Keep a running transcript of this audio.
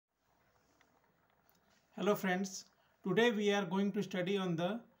Hello friends, today we are going to study on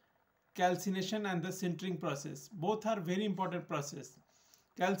the calcination and the sintering process. Both are very important process.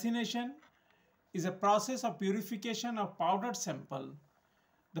 Calcination is a process of purification of powdered sample.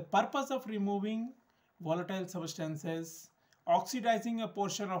 The purpose of removing volatile substances, oxidizing a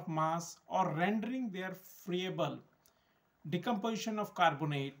portion of mass or rendering their friable, decomposition of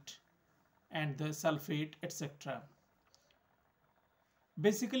carbonate and the sulfate, etc.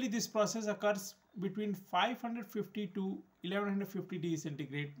 Basically, this process occurs between 550 to 1150 degrees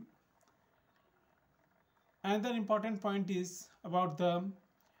centigrade. Another important point is about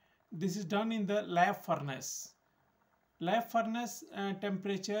this is done in the lab furnace. Lab furnace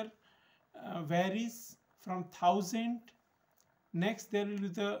temperature varies from 1000. Next there will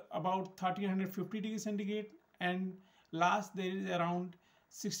be about 1350 degrees centigrade, and last there is around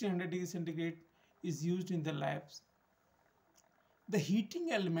 1600 degrees centigrade is used in the labs. The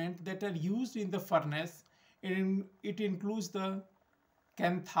heating element that are used in the furnace, it includes the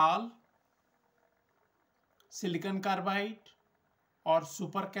Kanthal, silicon carbide or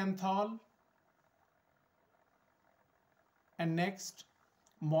super Kanthal, and next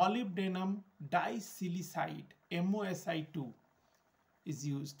molybdenum disilicide MoSi2 is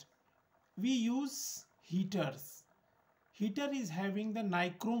used. We use heaters. Heater is having the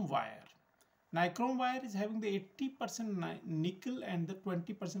nichrome wire. Nichrome wire is having the 80% nickel and the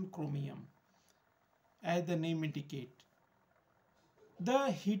 20% chromium, as the name indicate.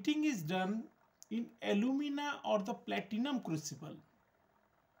 The heating is done in alumina or the platinum crucible.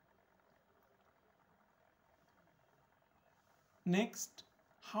 Next,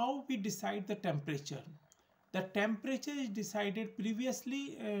 how we decide the temperature. The temperature is decided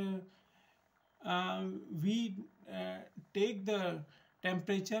previously. We take the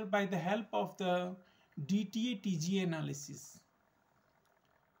temperature by the help of the DTA-TGA analysis,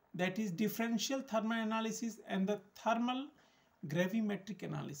 that is differential thermal analysis, and the thermal gravimetric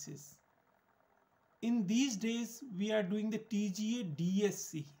analysis. In these days we are doing the TGA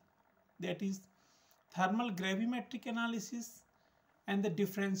DSC, that is thermal gravimetric analysis and the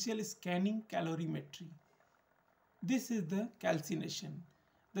differential scanning calorimetry. This is the calcination.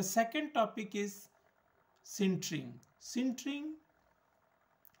 The second topic is sintering. Sintering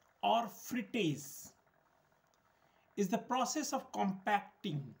or frittage is the process of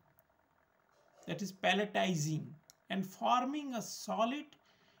compacting, that is pelletizing, and forming a solid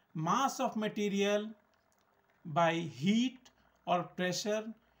mass of material by heat or pressure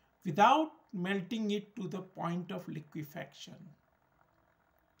without melting it to the point of liquefaction.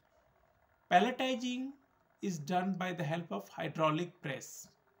 Pelletizing is done by the help of hydraulic press.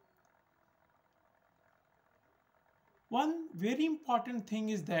 One very important thing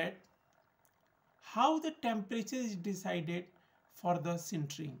is that how the temperature is decided for the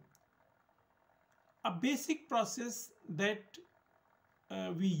sintering. A basic process that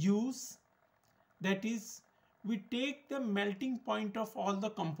we use, that is, we take the melting point of all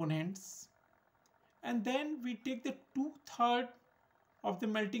the components and then we take the 2/3 of the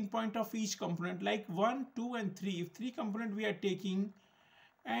melting point of each component, like 1, 2 and 3. If 3 component we are taking,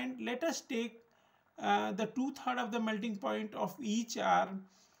 and let us take the 2/3 of the melting point of each are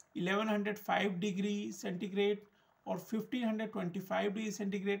 1105 degrees centigrade or 1525 degrees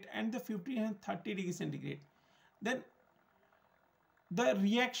centigrade and the 1530 degrees centigrade. Then the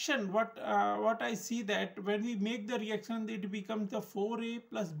reaction, what I see, that when we make the reaction, it becomes the 4A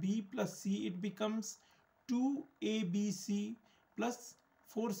plus B plus C. It becomes 2ABC plus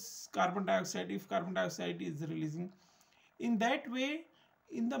 4 carbon dioxide if carbon dioxide is releasing. In that way,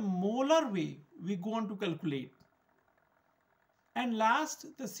 in the molar way, we go on to calculate. And last,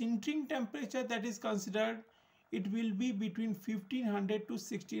 the sintering temperature that is considered, it will be between 1500 to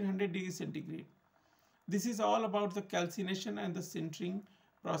 1600 degrees centigrade. This is all about the calcination and the sintering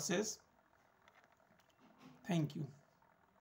process. Thank you.